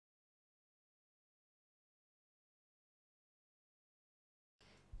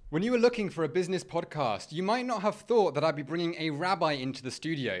When you were looking for a business podcast, you might not have thought that I'd be bringing a rabbi into the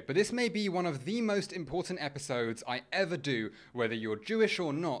studio, but this may be one of the most important episodes I ever do, whether you're Jewish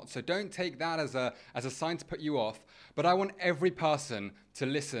or not, so don't take that as a sign to put you off, but I want every person to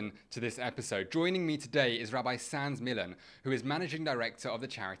listen to this episode. Joining me today is Rabbi Sandor Milun, who is Managing Director of the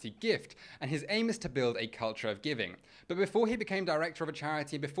charity Gift, and his aim is to build a culture of giving. But before he became director of a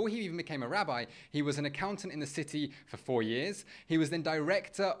charity, before he even became a rabbi, he was an accountant in the city for 4 years. He was then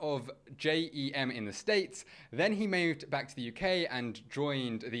director of JEM in the States. Then he moved back to the UK and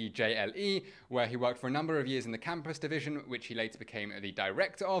joined the JLE, where he worked for a number of years in the campus division, which he later became the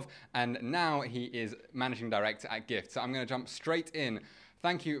director of, and now he is managing director at Gift. So I'm going to jump straight in.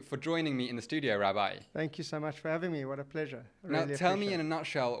 Thank you for joining me in the studio, Rabbi. Thank you so much for having me. What a pleasure. Now, tell me in a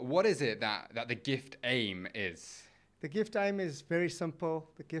nutshell, what is it that the Gift aim is? The Gift aim is very simple.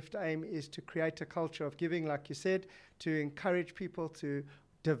 The Gift aim is to create a culture of giving, like you said, to encourage people to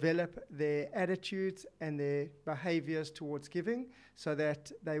develop their attitudes and their behaviors towards giving so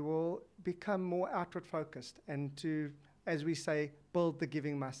that they will become more outward focused and to, as we say, build the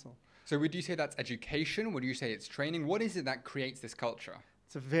giving muscle. So would you say that's education? Would you say it's training? What is it that creates this culture?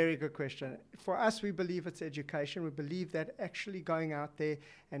 It's a very good question. For us, we believe it's education. We believe that actually going out there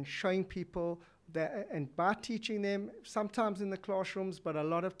and showing people that, and by teaching them, sometimes in the classrooms, but a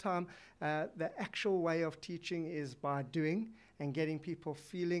lot of time, the actual way of teaching is by doing and getting people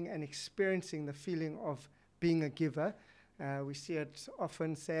feeling and experiencing the feeling of being a giver. We see it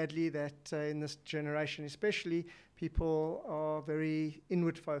often, sadly, that in this generation especially, people are very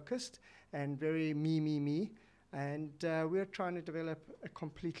inward focused and very me. And we're trying to develop a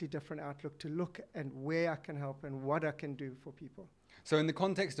completely different outlook to look at where I can help and what I can do for people. So in the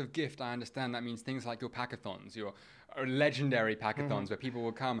context of Gift, I understand that means things like your packathons, your legendary packathons, where people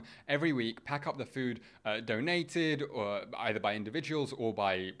will come every week, pack up the food donated, or either by individuals or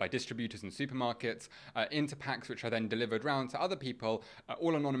by distributors and supermarkets, into packs which are then delivered round to other people,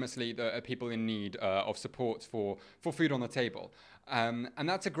 all anonymously, the people in need of support for food on the table. And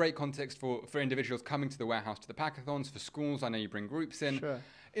that's a great context for individuals coming to the warehouse, to the packathons, for schools. I know you bring groups in. Sure.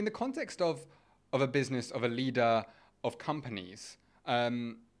 In the context of a business, of a leader, of companies,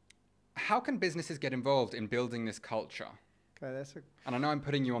 how can businesses get involved in building this culture? Okay, and I know I'm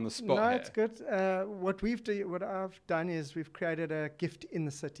putting you on the spot here. here. It's good. What I've done is we've created a gift in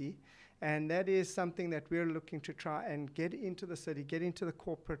the city, and that is something that we're looking to try and get into the city, get into the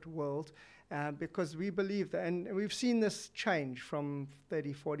corporate world, because we believe that, and we've seen this change from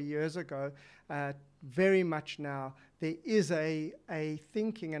 30, 40 years ago, very much now. There is a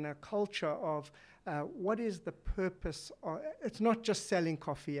thinking and a culture of what is the purpose? It's not just selling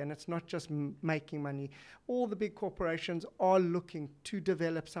coffee and it's not just making money. All the big corporations are looking to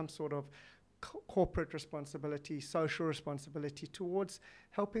develop some sort of corporate responsibility, social responsibility towards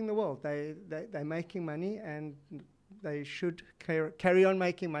helping the world. They're making money and they should carry on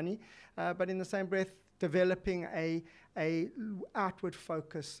making money, but in the same breath, developing a outward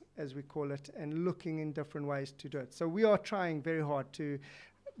focus, as we call it, and looking in different ways to do it. So we are trying very hard to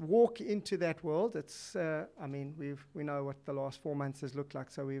walk into that world. It's, we know what the last 4 months has looked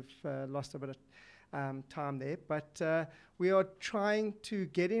like, so we've lost a bit of time there. But we are trying to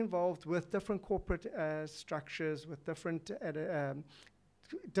get involved with different corporate structures, with different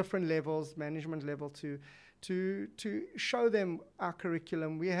levels, management level, to show them our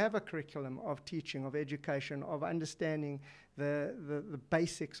curriculum. We have a curriculum of teaching, of education, of understanding the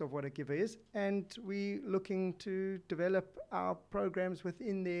basics of what a giver is, and we're looking to develop our programs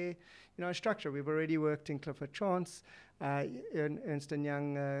within their structure. We've already worked in Clifford Chance. Ernst &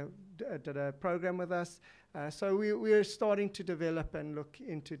 Young did a program with us. So we're starting to develop and look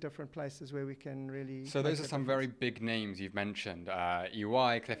into different places where we can really... So those are some very big names you've mentioned.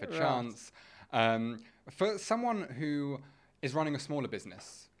 EY, Clifford Chance. For someone who is running a smaller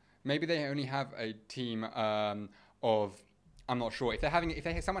business, maybe they only have a team of, I'm not sure,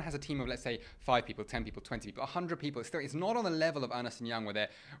 if someone has a team of, let's say, 5 people, 10 people, 20 people, 100 people, it's not on the level of Ernst & Young where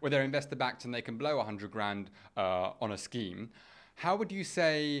they're investor backed and they can blow 100 grand on a scheme. How would you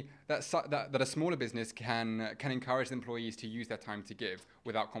say that a smaller business can encourage the employees to use their time to give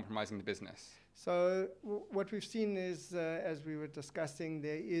without compromising the business? So what we've seen is, as we were discussing,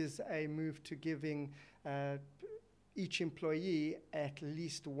 there is a move to giving each employee at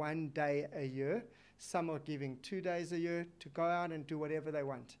least 1 day a year. Some are giving 2 days a year to go out and do whatever they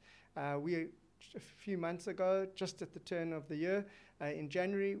want. A few months ago, just at the turn of the year, in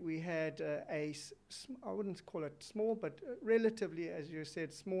January, we had I wouldn't call it small, but relatively, as you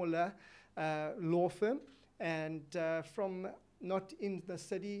said, smaller law firm, and from not in the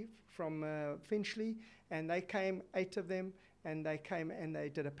city, from Finchley, and they came, 8 of them, and they came and they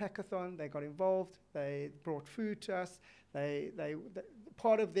did a packathon. They got involved. They brought food to us.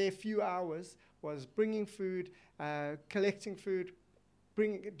 Part of their few hours was bringing food, collecting food,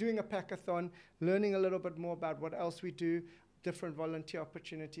 doing a packathon, learning a little bit more about what else we do, different volunteer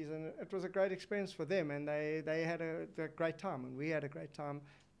opportunities, and it was a great experience for them, and they had a great time, and we had a great time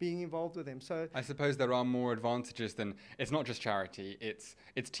being involved with them. So I suppose there are more advantages than, it's not just charity, it's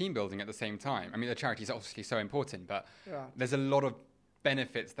team building at the same time. I mean, the charity is obviously so important, but there's a lot of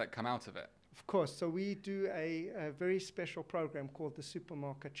benefits that come out of it. Of course. So we do a very special program called the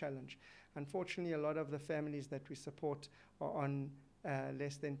Supermarket Challenge. Unfortunately, a lot of the families that we support are on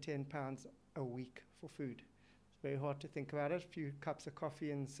less than £10 a week for food. Very hard to think about it. A few cups of coffee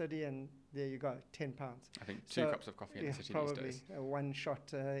in the city, and there you go, £10. I think two cups of coffee in the city probably these days. One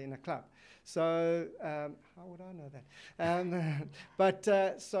shot in a club. So how would I know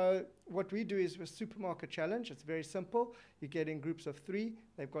that? So what we do is a supermarket challenge. It's very simple. You get in groups of 3.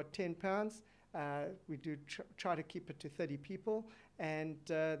 They've got £10. We do try to keep it to 30 people, and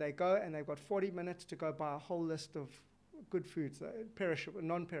they go and they've got 40 minutes to go buy a whole list of good foods, perishable,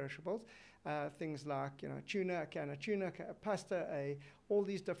 non-perishables. Things like tuna, a can of tuna, pasta, all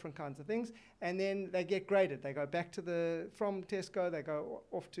these different kinds of things, and then they get graded. They go back from Tesco, they go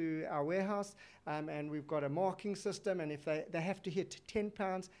off to our warehouse, and we've got a marking system. And if they have to hit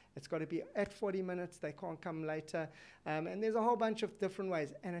 £10, it's got to be at 40 minutes. They can't come later, and there's a whole bunch of different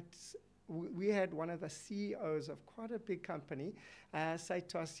ways. And we had one of the CEOs of quite a big company say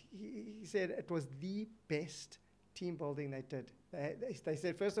to us, he said it was the best team building they did. They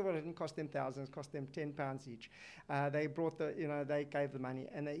said, first of all, it didn't cost them thousands, it cost them £10 each. They brought they gave the money,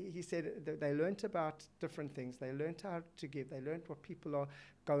 and he said that they learnt about different things. They learnt how to give. They learnt what people are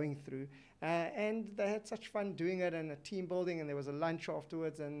going through, and they had such fun doing it, and a team building, and there was a lunch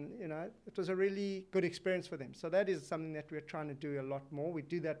afterwards, and it was a really good experience for them. So that is something that we're trying to do a lot more. We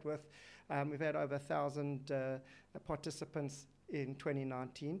do that with, we've had over 1,000 participants in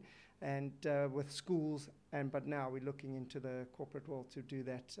 2019. And with schools, but now we're looking into the corporate world to do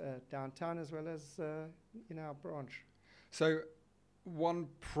that downtown as well as in our branch. So one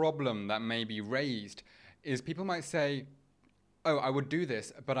problem that may be raised is people might say, oh, I would do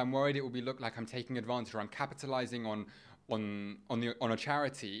this, but I'm worried it will look like I'm taking advantage, or I'm capitalizing on a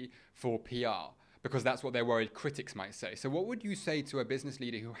charity for PR, because that's what they're worried critics might say. So what would you say to a business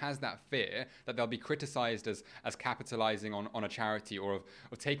leader who has that fear that they'll be criticized as capitalizing on a charity, or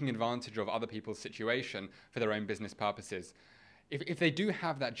of taking advantage of other people's situation for their own business purposes? If they do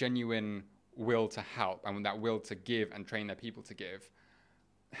have that genuine will to help and that will to give and train their people to give,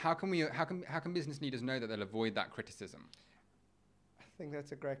 how can business leaders know that they'll avoid that criticism? I think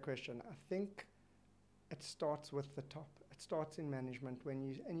that's a great question. I think it starts with the top. It starts in management,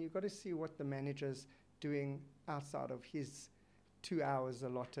 and you've got to see what the manager's doing outside of his 2 hours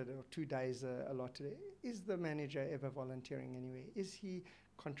allotted or 2 days allotted. Is the manager ever volunteering anywhere? Is he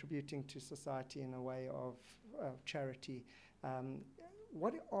contributing to society in a way of charity?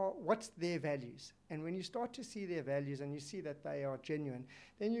 What's their values? And when you start to see their values and you see that they are genuine,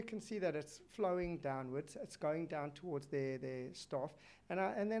 then you can see that it's flowing downwards. It's going down towards their staff.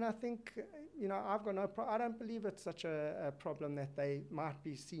 And then I think, I've got I don't believe it's such a problem that they might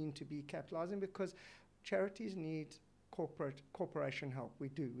be seen to be capitalizing, because charities need corporation help. We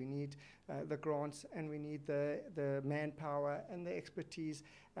do. We need the grants, and we need the manpower and the expertise.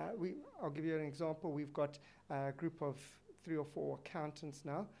 I'll give you an example. We've got a group of 3 or 4 accountants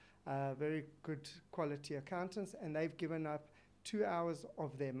now, very good quality accountants, and they've given up 2 hours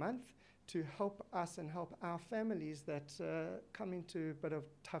of their month to help us and help our families that come into a bit of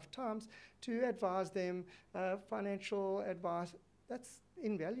tough times, to advise them, financial advice. That's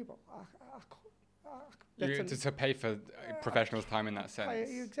invaluable. To pay for professionals' time in that sense.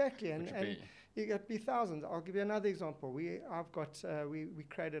 Exactly, and you get be thousands. I'll give you another example. We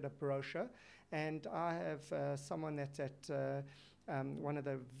created a brochure, and I have someone that's at one of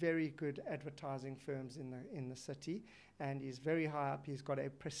the very good advertising firms in the city, and he's very high up. He's got a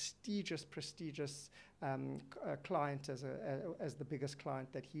prestigious client as the biggest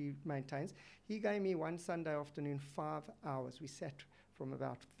client that he maintains. He gave me one Sunday afternoon 5 hours. We sat from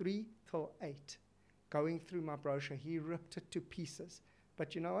about 3 till 8, going through my brochure. He ripped it to pieces.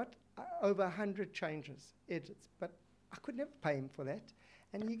 But you know what? Over 100 changes, edits. But I could never pay him for that.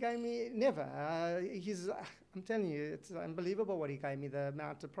 And he gave me, never. I'm telling you, it's unbelievable what he gave me, the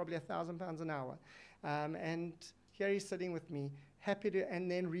amount of probably £1,000 an hour. And here he's sitting with me, happy to,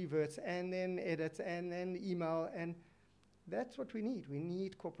 and then reverts, and then edits, and then email. And that's what we need. We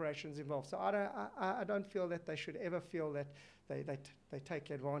need corporations involved. So I don't feel that they should ever feel that they take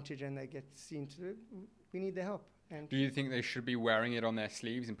advantage and they get seen to. We need their help. And do you think they should be wearing it on their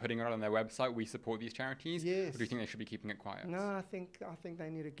sleeves and putting it on their website? We support these charities. Yes. Or do you think they should be keeping it quiet? No, I think they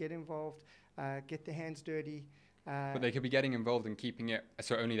need to get involved, get their hands dirty. But they could be getting involved and keeping it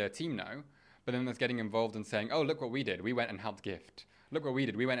so only their team know. But then there's getting involved and saying, oh, look what we did. We went and helped gift. Look what we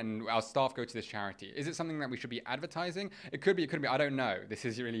did. We went and our staff go to this charity. Is it something that we should be advertising? It could be, it couldn't be. I don't know. This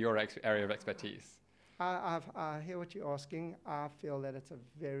is really your area of expertise. I hear what you're asking. I feel that it's a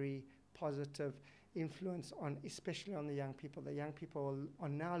very positive influence on, especially on the young people. The young people are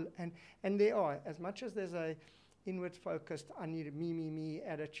now, and there are, as much as there's a inward focused, I need a me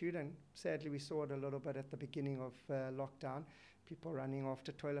attitude, and sadly we saw it a little bit at the beginning of lockdown, people running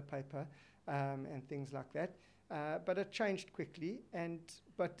after toilet paper and things like that. But it changed quickly,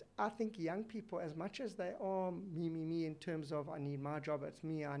 but I think young people, as much as they are me in terms of I need my job, it's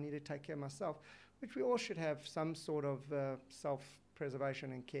me, I need to take care of myself, which we all should have some sort of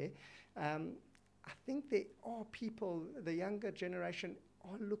self-preservation and care. I think there are people, the younger generation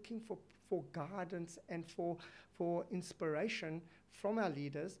are looking for guidance and for inspiration from our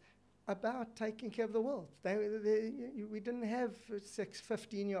leaders about taking care of the world. We didn't have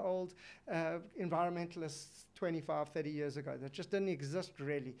 15-year-old environmentalists 25, 30 years ago. That just didn't exist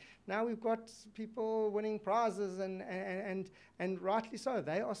really. Now we've got people winning prizes and rightly so.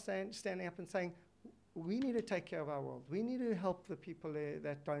 They are standing up and saying, we need to take care of our world. We need to help the people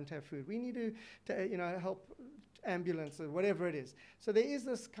that don't have food. We need to help ambulances, whatever it is. So there is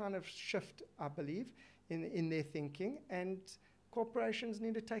this kind of shift, I believe, in their thinking, and corporations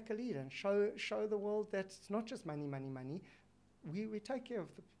need to take a lead and show the world that it's not just money. We take care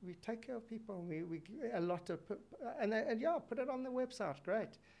of people. We a lot of and put it on the website.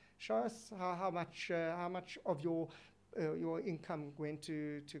 Great. Show us how much of your income went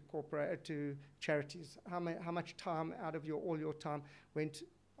to charities. How much time out of all your time went.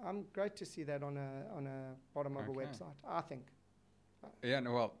 I'm great to see that on a bottom of a website, I think. Yeah,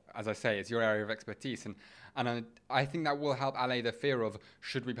 no, well, as I say, it's your area of expertise, and I think that will help allay the fear of,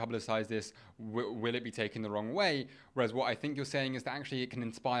 should we publicize this, will it be taken the wrong way? Whereas what I think you're saying is that actually it can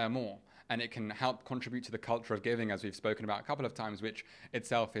inspire more, and it can help contribute to the culture of giving, as we've spoken about a couple of times, which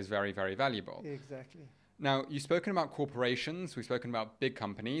itself is very, very valuable. Exactly. Now, you've spoken about corporations, we've spoken about big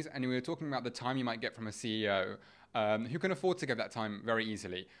companies, and we were talking about the time you might get from a CEO who can afford to give that time very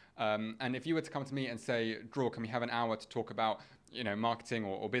easily. And if you were to come to me and say, Dror, can we have an hour to talk about marketing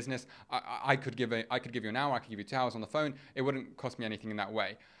or business? I could give you an hour, I could give you 2 hours on the phone. It wouldn't cost me anything in that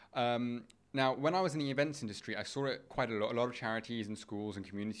way. Now, when I was in the events industry, I saw it quite a lot. A lot of charities and schools and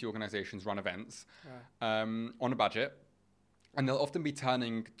community organizations run events on a budget, and they'll often be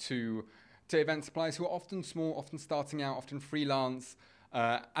turning to event suppliers who are often small, often starting out, often freelance,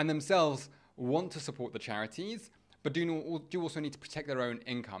 and themselves want to support the charities, but do also need to protect their own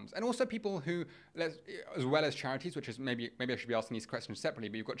incomes. And also people who, as well as charities, which is maybe I should be asking these questions separately,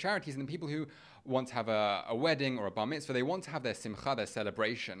 but you've got charities and then people who want to have a wedding or a bar mitzvah, they want to have their simcha, their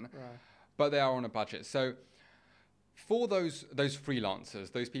celebration, but they are on a budget. So for those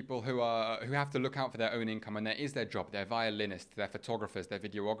freelancers, those people who have to look out for their own income, and there is their job, they're violinists, they're photographers, they're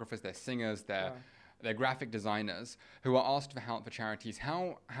videographers, they're singers, they're graphic designers who are asked for help for charities.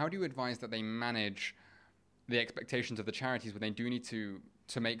 How do you advise that they manage the expectations of the charities when they do need to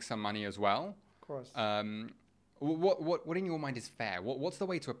make some money as well? Of course. What in your mind is fair? What's the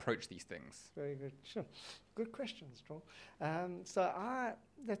way to approach these things? Very good. Sure. Good questions, Dror.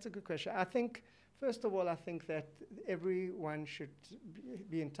 That's a good question. I think, first of all, I think that everyone should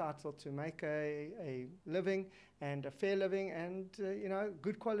be entitled to make a living and a fair living, and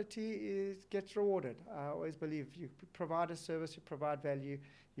good quality gets rewarded. I always believe you provide a service, you provide value,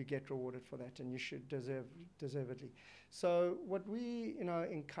 you get rewarded for that, and you should deservedly. So what we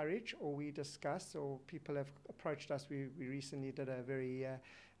encourage, or we discuss, or people have approached us. We recently did a very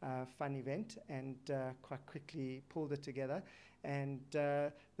fun event and quite quickly pulled it together. And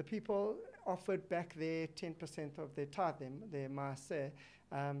the people offered back their 10% of their tithe, their maaser,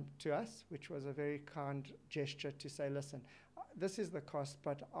 to us, which was a very kind gesture to say, listen, this is the cost,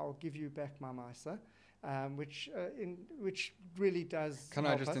 but I'll give you back my maaser, which really does. Can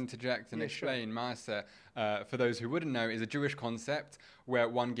I just interject and explain? Sure. Maaser, for those who wouldn't know, is a Jewish concept where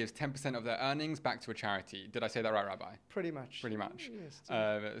one gives 10% of their earnings back to a charity. Did I say that right, Rabbi? Pretty much. Pretty much.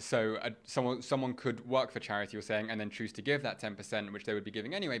 Yes. So someone could work for charity, you're saying, and then choose to give that 10%, which they would be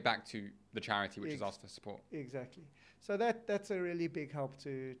giving anyway, back to the charity which is asked for support. Exactly. So that's a really big help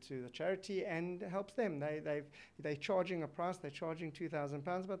to the charity and helps them. They're charging a price. They're charging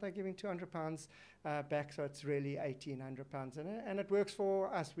 £2,000, but they're giving £200 back. So it's really £1,800, and it works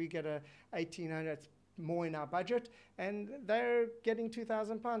for us. We get a £1,800. It's more in our budget, and they're getting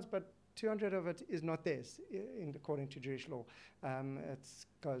 £2,000, but 200 of it is not theirs, according to Jewish law. It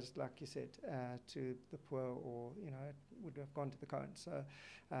goes, like you said, to the poor, or it would have gone to the Kohen, so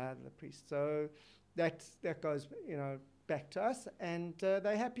the priest. So that goes, back to us, and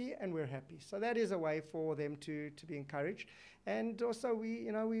they're happy, and we're happy. So that is a way for them to be encouraged, and also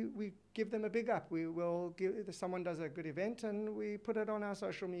we give them a big up. We will give, if someone does a good event, and we put it on our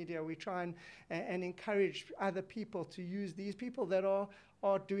social media. We try and encourage other people to use these people that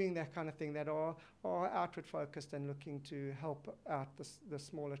are doing that kind of thing, that are outward focused and looking to help out the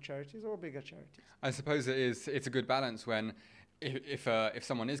smaller charities or bigger charities. I suppose it's a good balance when if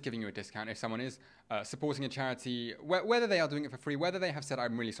someone is giving you a discount, if someone is supporting a charity, whether they are doing it for free, whether they have said,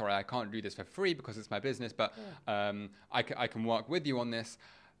 I'm really sorry, I can't do this for free because it's my business, but I can work with you on this.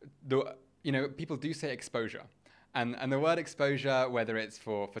 People do say exposure. And the word exposure, whether it's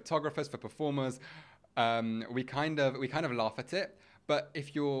for photographers, for performers, we kind of laugh at it. But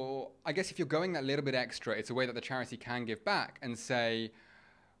if you're going that little bit extra, it's a way that the charity can give back and say,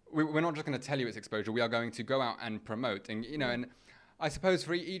 we're not just going to tell you it's exposure. We are going to go out and promote. And, and I suppose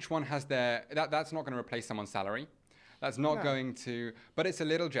for each one has that's not going to replace someone's salary. That's not going to, but it's a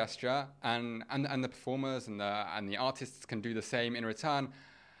little gesture, and the performers and the artists can do the same in return.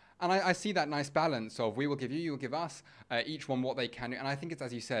 And I see that nice balance of we will give you, you will give us, each one what they can do. And I think it's,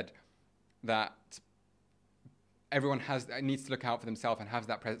 as you said, that everyone needs to look out for themselves and has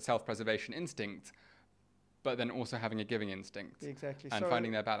that self-preservation instinct, but then also having a giving instinct. Exactly. And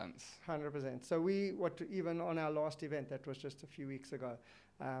finding their balance. 100%. So even on our last event, that was just a few weeks ago,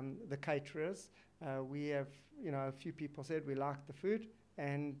 the caterers, we have, a few people said we liked the food,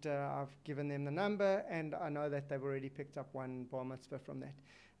 and I've given them the number, and I know that they've already picked up one bar mitzvah from that.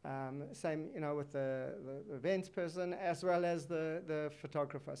 Same, with the events person as well as the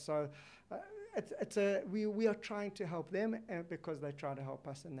photographer. So we are trying to help them because they try to help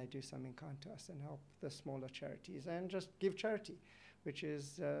us, and they do something kind to us and help the smaller charities and just give charity, which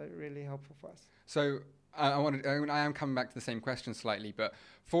is really helpful for us. So I am coming back to the same question slightly, but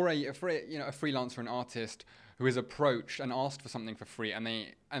for a freelancer, an artist who is approached and asked for something for free,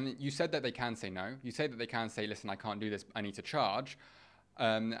 and you said that they can say no. You say that they can say, listen, I can't do this, I need to charge.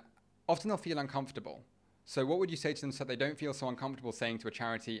 Often they'll feel uncomfortable. So what would you say to them so that they don't feel so uncomfortable saying to a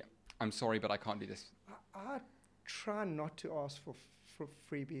charity, I'm sorry, but I can't do this? I try not to ask for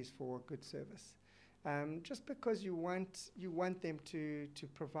freebies for good service. Just because you want them to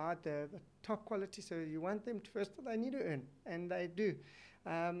provide the top quality, so you want them to, first of all, they need to earn, and they do.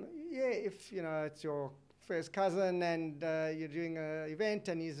 If it's your first cousin and you're doing an event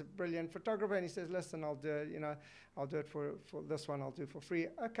and he's a brilliant photographer and he says, listen, I'll do it, I'll do it for this one, I'll do it for free.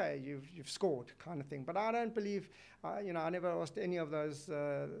 Okay, you've scored, kind of thing. But I don't believe, I never asked any of those,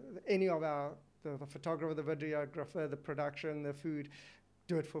 any of the photographer, the videographer, the production, the food,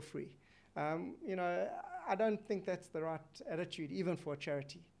 do it for free. I don't think that's the right attitude, even for a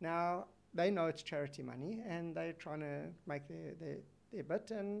charity. Now, they know it's charity money, and they're trying to make their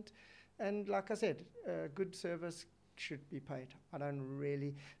bit, and like I said, good service should be paid. I don't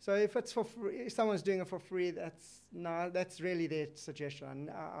really. So if it's for free, if someone's doing it for free, that's really their suggestion. And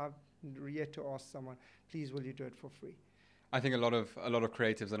I've yet to ask someone, please, will you do it for free? I think a lot of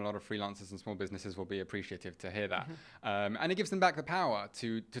creatives and a lot of freelancers and small businesses will be appreciative to hear that, and it gives them back the power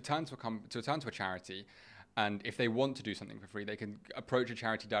to turn to a charity. And if they want to do something for free, they can approach a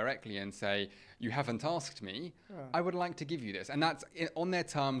charity directly and say, you haven't asked me, I would like to give you this. And that's on their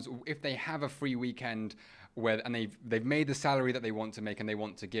terms. If they have a free weekend and they've made the salary that they want to make and they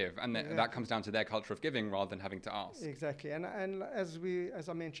want to give, and that comes down to their culture of giving rather than having to ask. Exactly. And as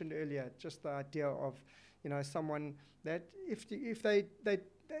I mentioned earlier, just the idea of, someone that if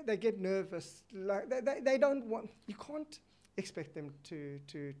they get nervous, like they don't want, you can't expect them to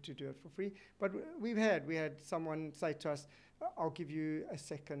do it for free. But we had someone say to us, I'll give you a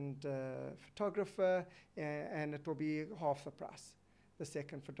second photographer, and it will be half the price, the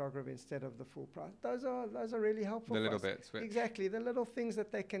second photographer instead of the full price. Those are really helpful. The little bits. Exactly, the little things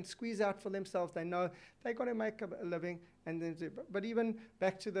that they can squeeze out for themselves. They know they're going to make a living, and then but even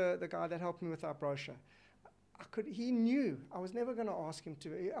back to the guy that helped me with our brochure. He knew I was never going to ask him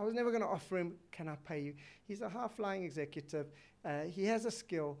to. I was never going to offer him, can I pay you? He's a high-flying executive. He has a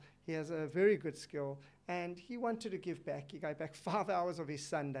skill. He has a very good skill, and he wanted to give back. He gave back 5 hours of his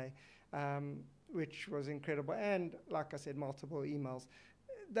Sunday, which was incredible. And like I said, multiple emails.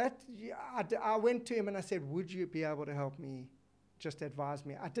 I went to him and I said, would you be able to help me? Just advise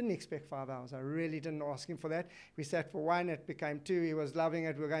me. I didn't expect 5 hours. I really didn't ask him for that. We sat for 1, it became 2. He was loving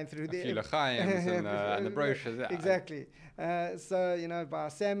it. We're going through a few l'chaims and the brochures. Yeah. Exactly. So, by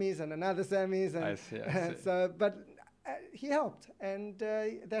Sammy's and another Sammy's. And I see. So, but he helped. And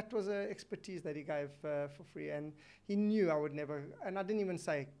that was an expertise that he gave for free. And he knew I would never, and I didn't even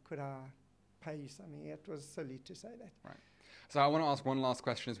say, could I pay you something? It was silly to say that. Right. So I want to ask one last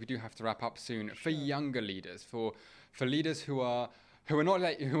question, as we do have to wrap up soon. Sure. For younger leaders, for leaders who are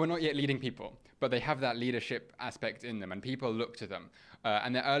not yet leading people, but they have that leadership aspect in them, and people look to them,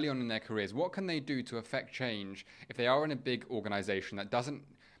 and they're early on in their careers. What can they do to affect change if they are in a big organization that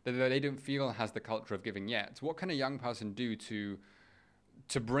they don't feel has the culture of giving yet? What can a young person do to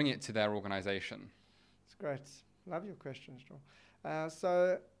bring it to their organization? It's great. Love your questions, Dror.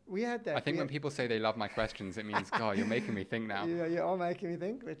 So we had that. I think when people say they love my questions, it means, God, you're making me think now. Yeah, you are making me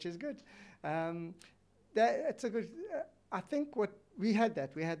think, which is good. It's a good. I think we had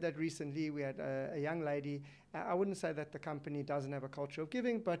that recently. We had a young lady. I wouldn't say that the company doesn't have a culture of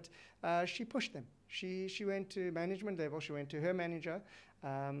giving, but she pushed them. She went to management level. She went to her manager.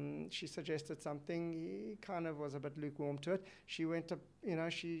 She suggested something. He kind of was a bit lukewarm to it. She went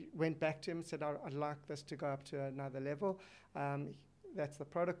back to him and said, I'd like this to go up to another level. That's the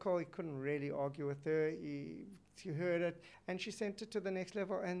protocol. He couldn't really argue with her. He heard it, and she sent it to the next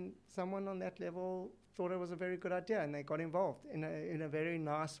level, and someone on that level thought it was a very good idea, and they got involved in a very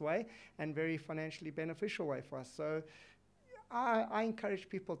nice way and very financially beneficial way for us. So I encourage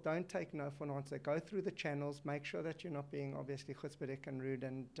people, don't take no for an answer. Go through the channels. Make sure that you're not being obviously chutzpahdik and rude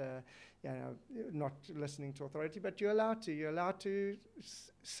and not listening to authority. But you're allowed to. You're allowed to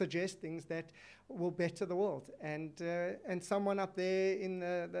suggest things that will better the world. And someone up there in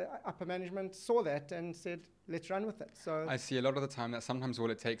the upper management saw that and said, let's run with it. So I see a lot of the time that sometimes all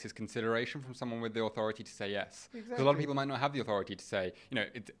it takes is consideration from someone with the authority to say yes. Exactly. Because a lot of people might not have the authority to say,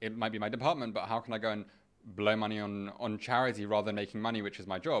 it might be my department, but how can I go and blow money on charity rather than making money, which is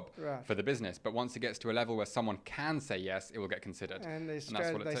my job for the business. But once it gets to a level where someone can say yes, it will get considered. And they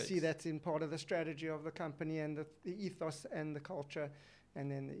see that's in part of the strategy of the company and the ethos and the culture,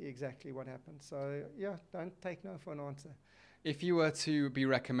 and then exactly what happens. So yeah, don't take no for an answer. If you were to be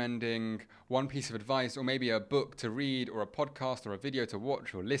recommending one piece of advice, or maybe a book to read, or a podcast, or a video to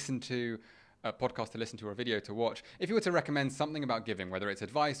watch or listen to, a podcast to listen to or a video to watch, if you were to recommend something about giving, whether it's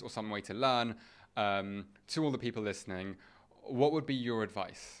advice or some way to learn, to all the people listening, what would be your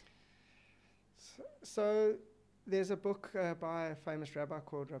advice? So there's a book by a famous rabbi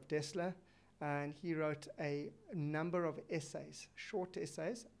called Rav Dessler, and he wrote a number of essays, short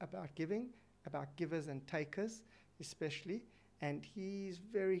essays about giving, about givers and takers especially, and he's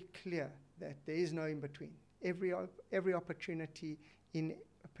very clear that there is no in-between. Every opportunity in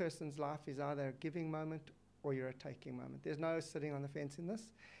a person's life is either a giving moment or you're a taking moment. There's no sitting on the fence in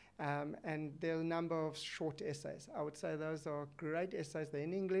this. And there are a number of short essays. I would say those are great essays. They're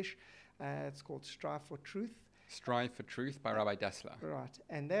in English. It's called Strive for Truth. Strive for Truth by Rabbi Dessler. Right.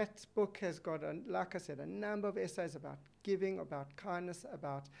 And that book has got, like I said, a number of essays about giving, about kindness,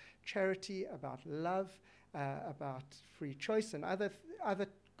 about charity, about love, about free choice and other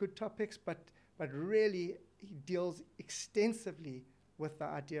good topics. But really, he deals extensively with the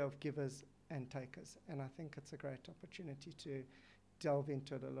idea of givers and takers. And I think it's a great opportunity to delve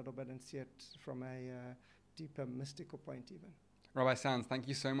into it a little bit and see it from a deeper mystical point even. Rabbi Sands, thank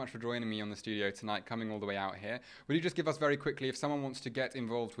you so much for joining me on the studio tonight, coming all the way out here. Will you just give us very quickly, if someone wants to get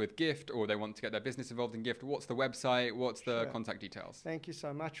involved with Gift or they want to get their business involved in Gift, what's the website, what's the contact details? Thank you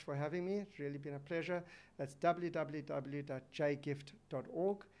so much for having me. It's really been a pleasure. That's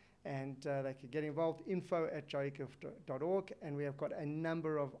www.jgift.org. And they can get involved, info@jgift.org. And we have got a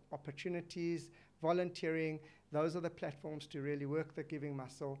number of opportunities, volunteering. Those are the platforms to really work the giving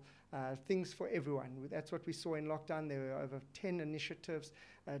muscle. Things for everyone. That's what we saw in lockdown. There were over 10 initiatives,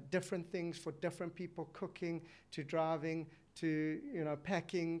 different things for different people, cooking to driving to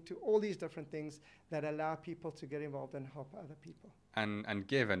packing to all these different things that allow people to get involved and help other people. And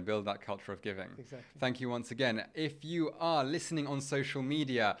give and build that culture of giving. Exactly. Thank you once again. If you are listening on social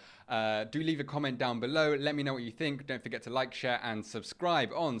media, do leave a comment down below. Let me know what you think. Don't forget to like, share, and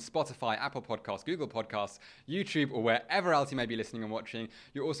subscribe on Spotify, Apple Podcasts, Google Podcasts, YouTube, or wherever else you may be listening and watching.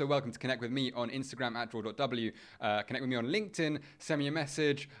 You're also welcome to connect with me on Instagram @dror.w. Connect with me on LinkedIn. Send me a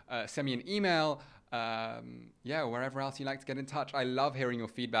message. Send me an email. Wherever else you like to get in touch. I love hearing your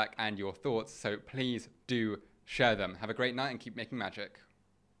feedback and your thoughts, so please do share them. Have a great night and keep making magic.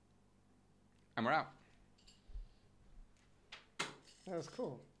 And we're out. That was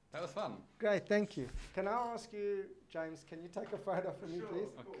cool. That was fun. Great, thank you. Can I ask you, James, can you take a photo for me, please?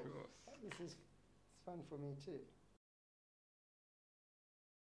 Of course. This is fun for me too.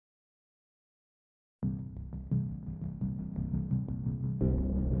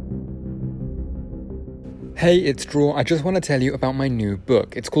 Hey, it's Dror. I just want to tell you about my new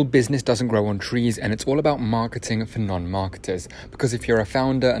book. It's called Business Doesn't Grow on Trees, and it's all about marketing for non-marketers. Because if you're a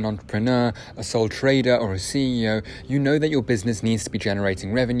founder, an entrepreneur, a sole trader, or a CEO, you know that your business needs to be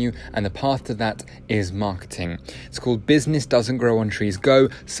generating revenue, and the path to that is marketing. It's called Business Doesn't Grow on Trees. Go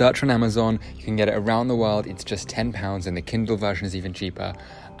search on Amazon. You can get it around the world. It's just £10, and the Kindle version is even cheaper.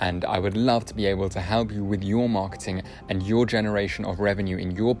 And I would love to be able to help you with your marketing and your generation of revenue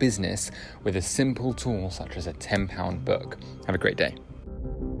in your business with a simple tool such as a £10 book. Have a great day.